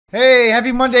Hey,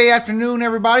 happy Monday afternoon,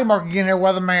 everybody. Mark again here,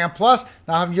 Weatherman Plus.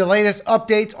 Now I have your latest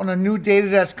updates on the new data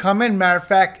that's come in. Matter of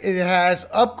fact, it has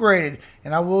upgraded,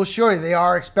 and I will show you they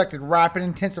are expected rapid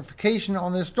intensification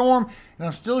on this storm, and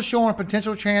I'm still showing a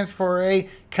potential chance for a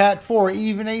Cat 4,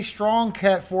 even a strong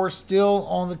Cat 4 still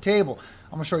on the table.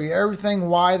 I'm going to show you everything,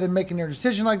 why they're making their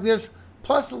decision like this,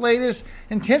 plus the latest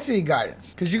intensity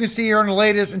guidance. Because you can see here on the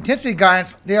latest intensity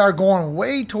guidance, they are going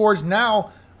way towards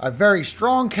now a very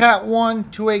strong Cat 1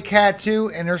 to a Cat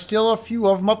 2, and there's still a few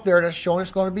of them up there that's showing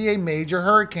it's going to be a major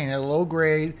hurricane, a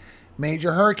low-grade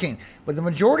major hurricane. But the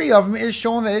majority of them is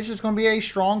showing that it's just going to be a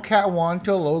strong Cat 1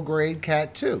 to a low-grade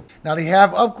Cat 2. Now, they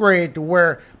have upgraded to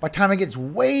where by the time it gets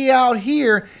way out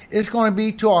here, it's going to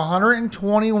be to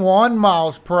 121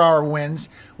 miles per hour winds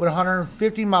with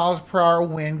 150 miles per hour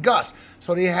wind gusts.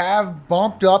 So they have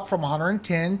bumped up from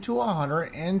 110 to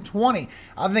 120.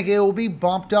 I think it will be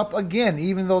bumped up again,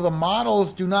 even though the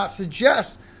models do not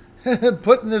suggest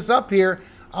putting this up here.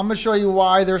 I'm going to show you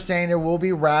why they're saying there will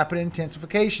be rapid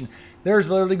intensification. There's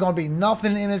literally going to be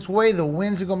nothing in its way. The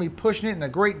winds are going to be pushing it in a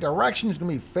great direction. It's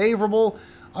going to be favorable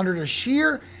under the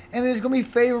shear, and it's going to be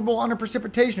favorable under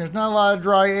precipitation. There's not a lot of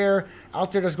dry air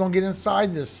out there that's going to get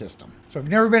inside this system. So if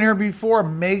you've never been here before,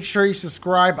 make sure you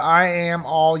subscribe. I am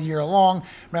all year long.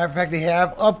 Matter of fact, they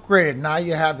have upgraded. Now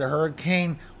you have the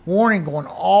hurricane warning going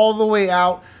all the way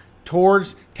out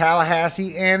towards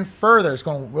Tallahassee and further. It's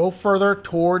going real further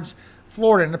towards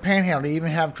Florida in the Panhandle. They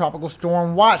even have tropical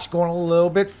storm watch going a little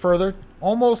bit further,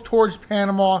 almost towards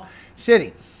Panama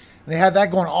City. They have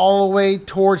that going all the way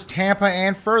towards Tampa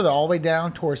and further, all the way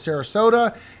down towards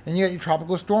Sarasota. And you got your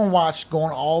tropical storm watch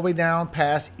going all the way down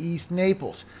past East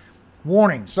Naples.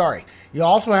 Warning, sorry. You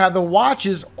also have the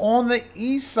watches on the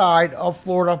east side of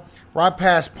Florida, right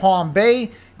past Palm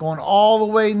Bay, going all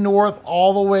the way north,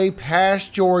 all the way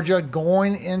past Georgia,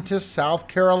 going into South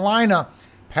Carolina,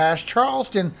 past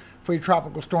Charleston for your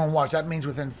tropical storm watch. That means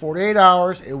within 48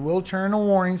 hours, it will turn to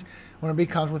warnings when it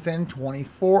becomes within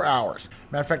 24 hours.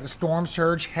 Matter of fact, the storm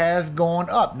surge has gone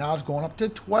up. Now it's going up to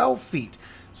 12 feet.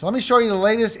 So let me show you the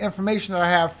latest information that I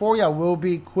have for you. I will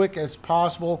be quick as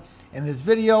possible in this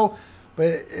video, but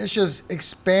it's just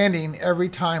expanding every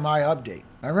time I update.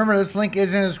 Now remember, this link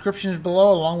is in the descriptions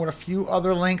below, along with a few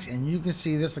other links, and you can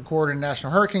see this according to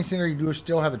National Hurricane Center. You do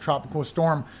still have the tropical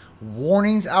storm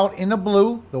warnings out in the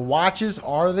blue. The watches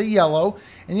are the yellow,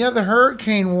 and you have the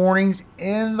hurricane warnings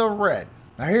in the red.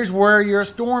 Now here's where your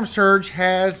storm surge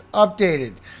has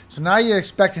updated. So now you're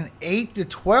expecting 8 to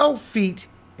 12 feet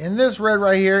in this red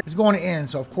right here. It's going to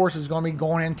end, so of course it's going to be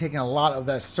going in, taking a lot of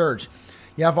that surge.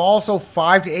 You have also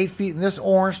 5 to 8 feet in this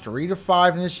orange, 3 to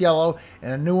 5 in this yellow,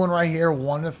 and a new one right here,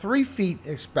 1 to 3 feet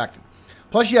expected.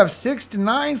 Plus you have 6 to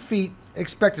 9 feet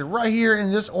expected right here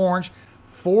in this orange,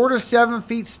 4 to 7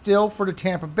 feet still for the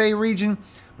Tampa Bay region.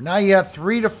 But now you have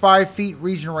 3 to 5 feet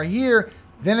region right here.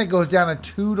 Then it goes down to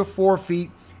 2 to 4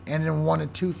 feet, and then 1 to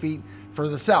 2 feet for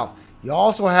the south. You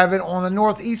also have it on the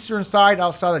northeastern side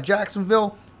outside of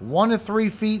Jacksonville, 1 to 3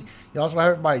 feet. You also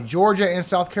have it by Georgia and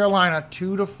South Carolina,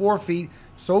 2 to 4 feet.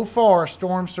 So far,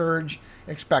 storm surge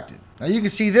expected. Now you can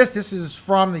see this. This is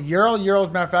from the Euro. Euro, as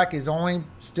a matter of fact, is only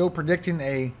still predicting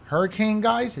a hurricane,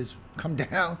 guys. It's come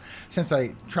down since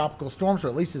a tropical storm, so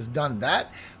at least it's done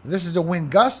that. This is the wind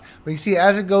gust. But you see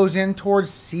as it goes in towards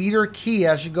Cedar Key,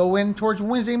 as you go in towards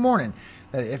Wednesday morning,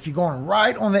 that if you're going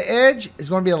right on the edge, it's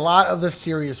going to be a lot of the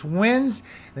serious winds.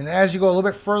 Then as you go a little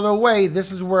bit further away,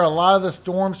 this is where a lot of the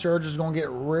storm surge is going to get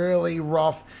really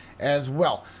rough as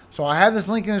well. So I have this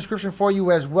link in the description for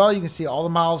you as well. You can see all the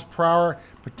miles per hour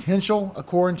potential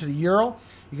according to the Euro.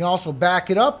 You can also back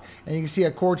it up, and you can see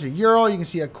according to the Euro, you can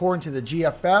see according to the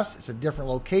GFS, it's a different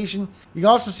location. You can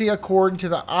also see according to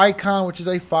the Icon, which is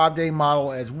a 5-day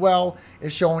model as well.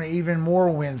 It's showing even more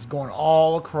winds going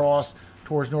all across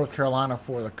towards North Carolina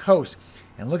for the coast.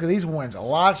 And look at these winds, a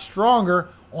lot stronger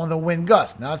on the wind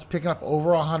gust. Now it's picking up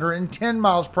over 110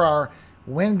 miles per hour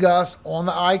wind gusts on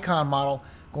the Icon model,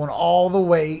 going all the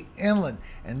way inland.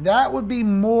 And that would be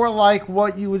more like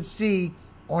what you would see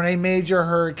on a major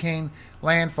hurricane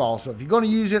landfall. So if you're going to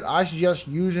use it, I suggest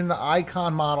using the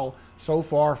Icon model so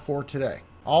far for today.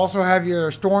 Also have your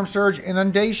storm surge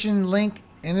inundation link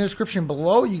in the description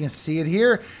below. You can see it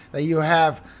here that you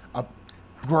have a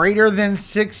greater than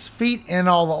 6 feet in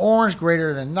all the orange,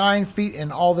 greater than 9 feet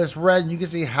in all this red. And you can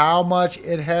see how much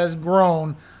it has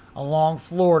grown along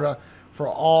Florida for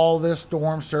all this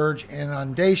storm surge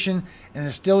inundation, and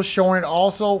it's still showing it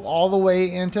also all the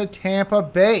way into Tampa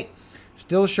Bay.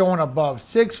 Still showing above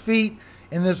 6 feet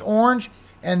in this orange,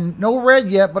 and no red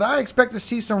yet, but I expect to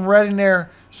see some red in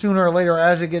there sooner or later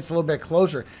as it gets a little bit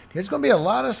closer. There's going to be a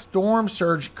lot of storm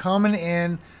surge coming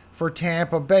in for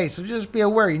Tampa Bay. So just be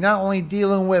aware, you're not only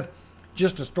dealing with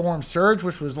just a storm surge,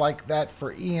 which was like that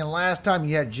for Ian last time.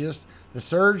 You had just the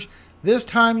surge. This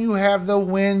time you have the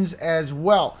winds as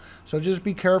well. So just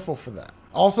be careful for that.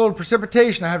 Also, the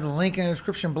precipitation, I have the link in the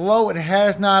description below. It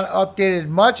has not updated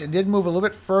much. It did move a little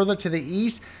bit further to the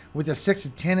east with the 6 to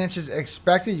 10 inches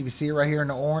expected. You can see it right here in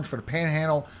the orange for the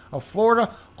panhandle of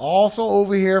Florida. Also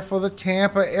over here for the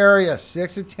Tampa area,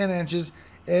 6 to 10 inches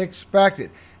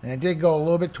expected. And it did go a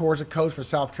little bit towards the coast for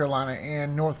South Carolina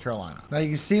and North Carolina. Now you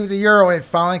can see with the Euro, it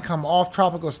finally come off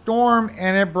tropical storm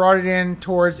and it brought it in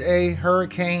towards a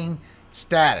hurricane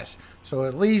status. So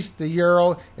at least the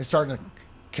Euro is starting to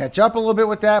catch up a little bit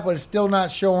with that, but it's still not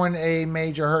showing a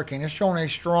major hurricane. It's showing a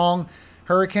strong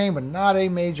hurricane, but not a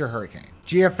major hurricane.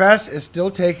 GFS is still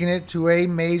taking it to a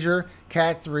major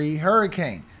Cat 3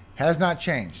 hurricane. Has not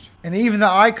changed. And even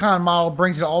the Icon model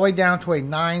brings it all the way down to a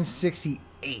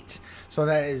 968. So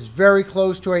that is very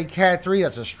close to a Cat 3.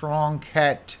 That's a strong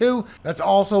Cat 2. That's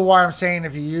also why I'm saying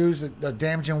if you use the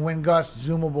damaging wind gust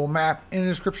zoomable map in the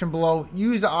description below,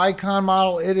 use the Icon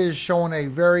model. It is showing a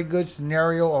very good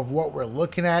scenario of what we're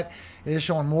looking at. It is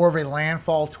showing more of a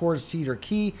landfall towards Cedar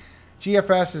Key.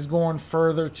 GFS is going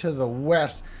further to the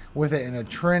west with it, and the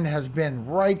trend has been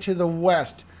right to the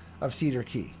west of Cedar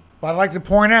Key. But I'd like to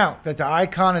point out that the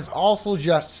Icon is also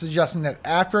just suggesting that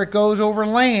after it goes over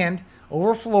land,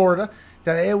 over Florida,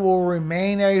 that it will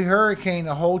remain a hurricane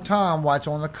the whole time while it's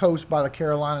on the coast by the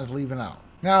Carolinas leaving out.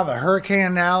 Now the Hurricane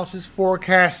Analysis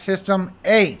Forecast System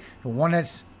A, the one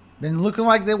that's been looking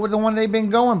like they were the one they've been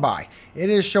going by. It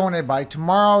is showing that by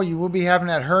tomorrow you will be having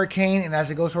that hurricane, and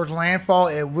as it goes towards landfall,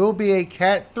 it will be a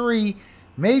Cat 3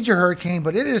 major hurricane,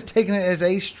 but it is taking it as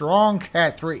a strong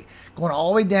Cat 3, going all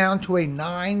the way down to a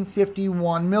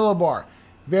 951 millibar,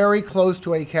 very close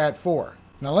to a Cat 4.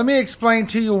 Now let me explain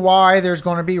to you why there's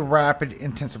going to be rapid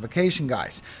intensification,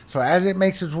 guys. So as it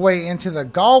makes its way into the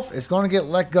Gulf, it's going to get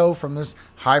let go from this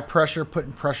high pressure,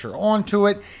 putting pressure onto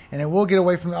it, and it will get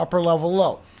away from the upper level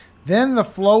low. Then the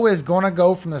flow is going to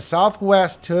go from the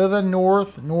southwest to the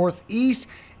northeast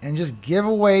and just give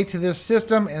away to this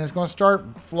system, and it's going to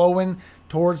start flowing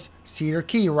towards Cedar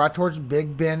Key, right towards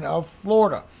Big Bend of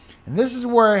Florida. And this is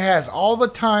where it has all the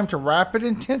time to rapid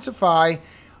intensify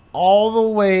all the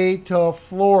way to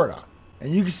Florida.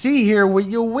 And you can see here with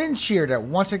your wind shear that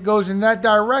once it goes in that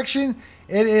direction,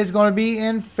 it is going to be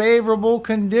in favorable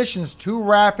conditions to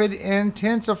rapid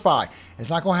intensify. It's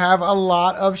not going to have a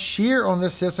lot of shear on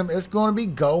this system. It's going to be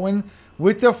going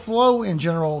with the flow in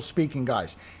general speaking,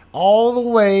 guys, all the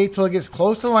way till it gets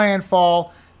close to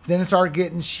landfall, then it starts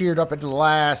getting sheared up at the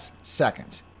last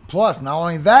second. Plus, not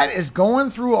only that, it's going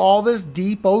through all this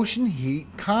deep ocean heat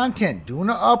content, doing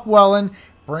the upwelling,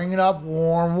 bringing up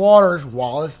warm waters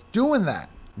while it's doing that.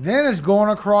 Then it's going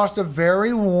across the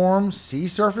very warm sea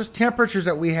surface temperatures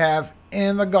that we have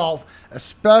in the Gulf,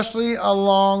 especially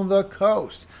along the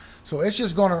coast. So it's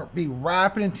just going to be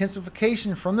rapid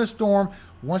intensification from the storm.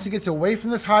 Once it gets away from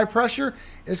this high pressure,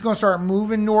 it's going to start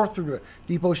moving north through the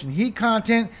deep ocean heat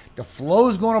content. The flow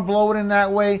is going to blow it in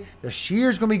that way. The shear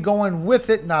is going to be going with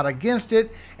it, not against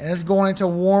it, and it's going into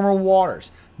warmer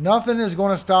waters. Nothing is going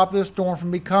to stop this storm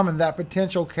from becoming that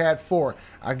potential Cat 4.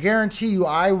 I guarantee you,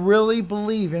 I really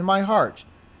believe in my heart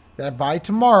that by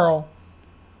tomorrow,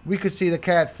 we could see the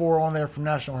Cat 4 on there from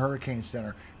National Hurricane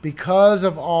Center because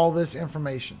of all this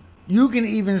information. You can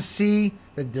even see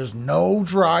that there's no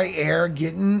dry air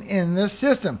getting in this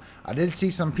system. I did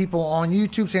see some people on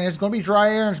YouTube saying it's going to be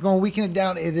dry air and it's going to weaken it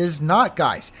down. It is not,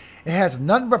 guys. It has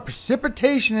nothing but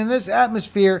precipitation in this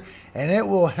atmosphere, and it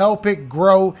will help it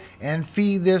grow and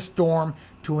feed this storm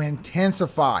to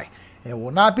intensify. It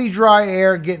will not be dry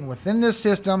air getting within this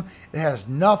system. It has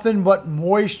nothing but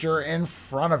moisture in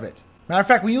front of it. Matter of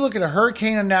fact, when you look at a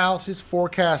Hurricane Analysis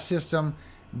Forecast System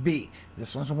B,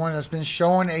 this one's the one that's been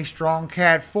showing a strong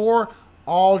Cat 4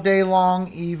 all day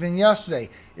long, even yesterday.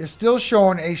 It's still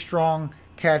showing a strong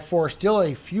Cat 4, still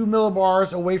a few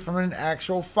millibars away from an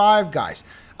actual 5, guys.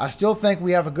 I still think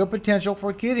we have a good potential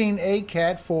for getting a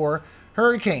Cat 4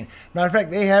 hurricane. Matter of fact,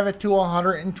 they have it to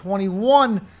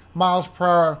 121 miles per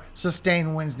hour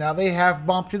sustained winds. Now they have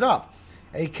bumped it up.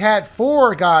 A Cat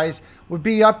 4, guys, would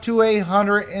be up to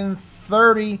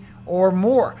 130 or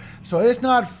more. So it's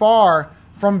not far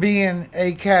from being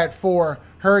a Cat 4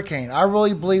 hurricane. I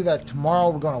really believe that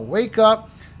tomorrow we're going to wake up.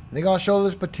 They're going to show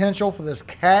this potential for this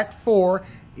Cat 4,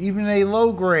 even a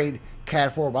low grade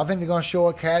Cat 4. But I think they're going to show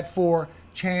a Cat 4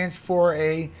 chance for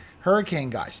a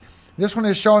hurricane, guys. This one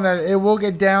is showing that it will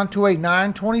get down to a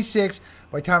 926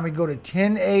 by the time we go to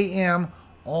 10 a.m.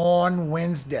 on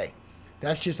Wednesday.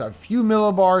 That's just a few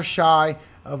millibars shy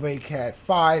of a Cat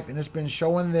 5, and it's been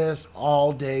showing this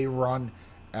all day, run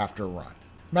after run.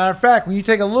 Matter of fact, when you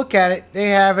take a look at it, they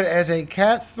have it as a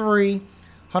Cat 3,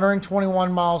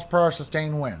 121 miles per hour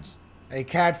sustained winds. A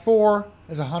Cat 4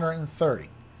 is 130.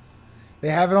 They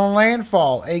have it on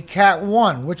landfall, a Cat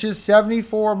 1, which is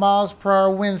 74 miles per hour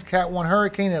winds, Cat 1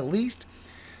 hurricane at least.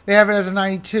 They have it as a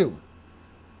 92.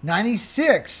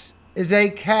 96 is a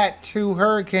Cat 2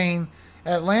 hurricane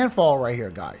at landfall right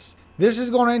here, guys. This is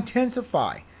going to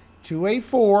intensify to a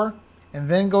 4 and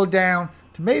then go down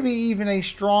to maybe even a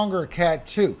stronger Cat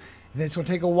 2. Then it's going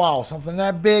to take a while. Something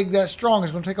that big, that strong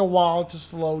is going to take a while to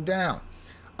slow down.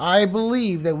 I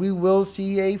believe that we will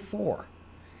see a 4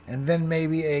 and then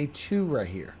maybe a 2 right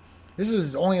here. This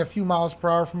is only a few miles per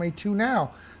hour from a 2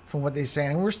 now, from what they're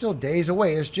saying, and we're still days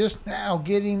away. It's just now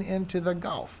getting into the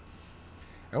Gulf.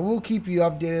 And we'll keep you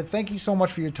updated. Thank you so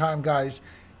much for your time, guys.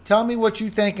 Tell me what you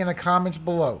think in the comments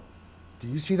below. Do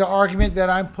you see the argument that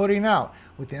I'm putting out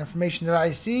with the information that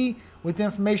I see, with the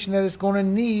information that it's going to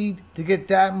need to get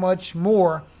that much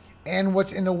more, and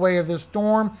what's in the way of this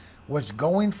storm, what's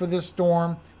going for this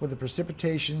storm with the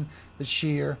precipitation, the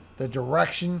shear, the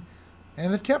direction,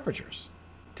 and the temperatures?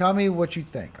 Tell me what you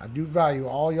think. I do value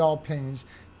all y'all opinions.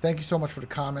 Thank you so much for the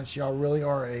comments. Y'all really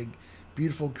are a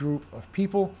beautiful group of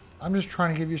people. I'm just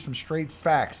trying to give you some straight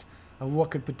facts of what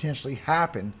could potentially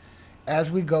happen as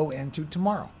we go into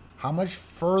tomorrow. How much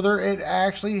further it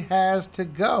actually has to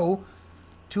go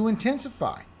to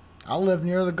intensify. I lived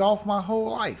near the Gulf my whole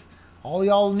life. All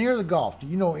y'all near the Gulf, do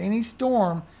you know any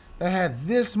storm that had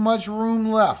this much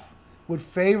room left with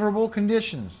favorable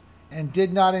conditions and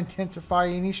did not intensify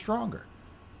any stronger?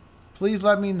 Please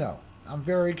let me know. I'm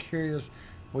very curious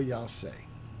what y'all say.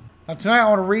 Now tonight I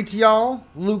want to read to y'all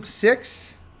Luke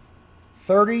 6,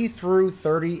 30 through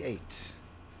 38.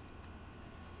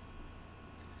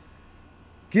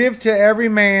 Give to every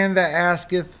man that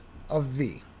asketh of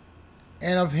thee,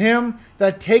 and of him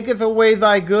that taketh away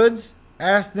thy goods,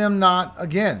 ask them not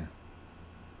again.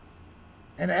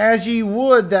 And as ye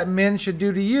would that men should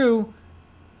do to you,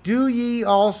 do ye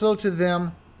also to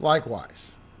them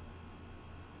likewise.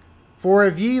 For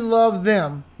if ye love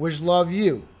them which love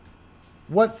you,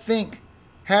 what think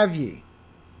have ye?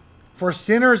 For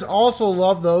sinners also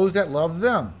love those that love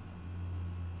them.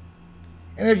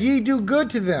 And if ye do good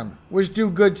to them which do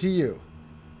good to you,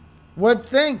 what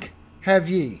think have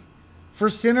ye? For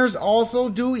sinners also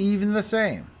do even the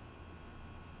same.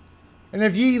 And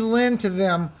if ye lend to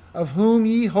them of whom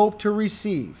ye hope to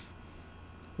receive,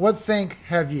 what think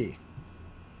have ye?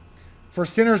 For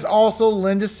sinners also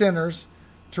lend to sinners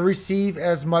to receive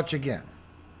as much again.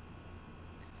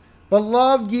 But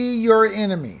love ye your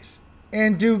enemies,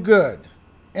 and do good,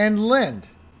 and lend,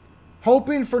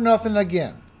 hoping for nothing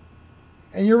again.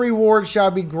 And your reward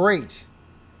shall be great,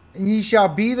 and ye shall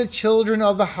be the children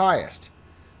of the highest,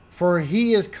 for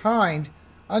he is kind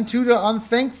unto the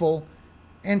unthankful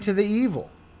and to the evil.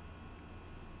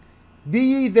 Be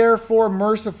ye therefore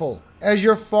merciful, as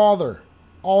your Father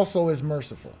also is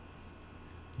merciful.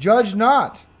 Judge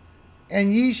not,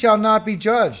 and ye shall not be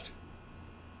judged.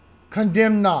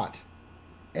 Condemn not,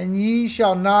 and ye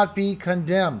shall not be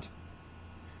condemned.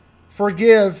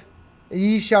 Forgive, and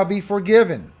ye shall be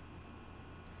forgiven.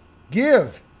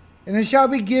 Give, and it shall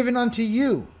be given unto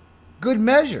you. Good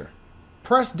measure,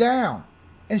 pressed down,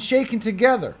 and shaken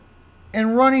together,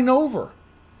 and running over,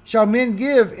 shall men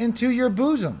give into your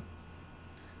bosom.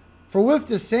 For with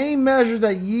the same measure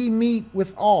that ye meet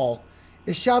withal,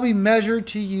 it shall be measured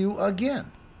to you again.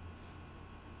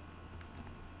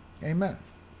 Amen.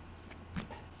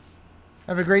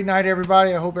 Have a great night,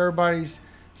 everybody. I hope everybody's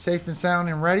safe and sound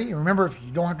and ready. And remember, if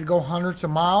you don't have to go hundreds of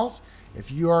miles,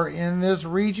 if you are in this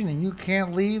region and you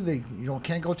can't leave,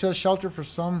 can't go to a shelter for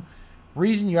some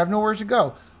reason, you have nowhere to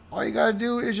go, all you got to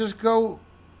do is just go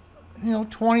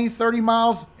 20, 30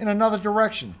 miles in another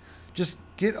direction. Just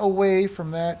get away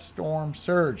from that storm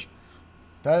surge.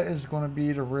 That is going to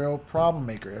be the real problem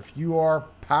maker. If you are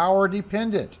power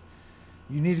dependent,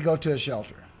 you need to go to a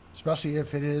shelter, especially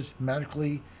if it is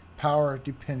medically power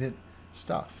dependent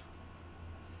stuff.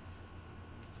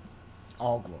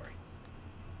 All glory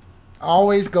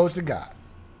always goes to God,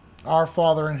 our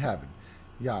Father in heaven,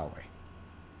 Yahweh.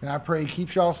 And I pray He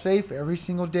keeps y'all safe every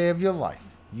single day of your life,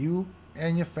 you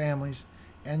and your families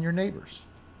and your neighbors,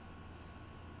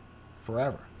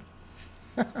 forever.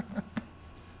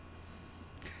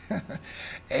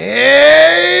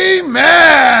 Amen.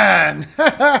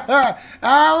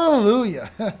 Hallelujah.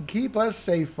 Keep us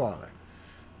safe, Father.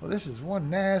 Well, this is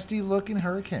one nasty looking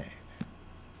hurricane.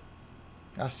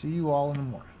 I'll see you all in the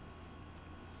morning.